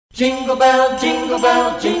Jingle bell, jingle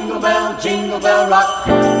bell, jingle bell, jingle bell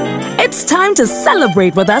rock. It's time to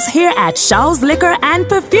celebrate with us here at Shoul's Liquor and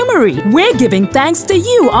Perfumery. We're giving thanks to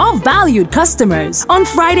you, our valued customers. On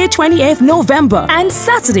Friday, 28th November and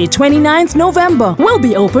Saturday, 29th November, we'll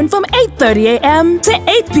be open from 8:30 a.m. to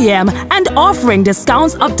 8 p.m. and offering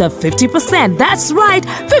discounts up to 50%. That's right,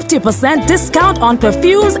 50% discount on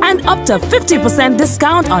perfumes and up to 50%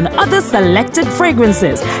 discount on other selected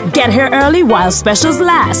fragrances. Get here early while specials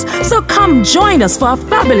last. So come join us for a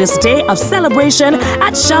fabulous day of celebration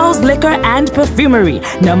at Shoul's Liquor and Perfumery,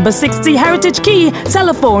 number 60 Heritage Key,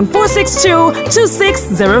 telephone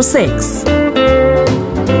 462-2606.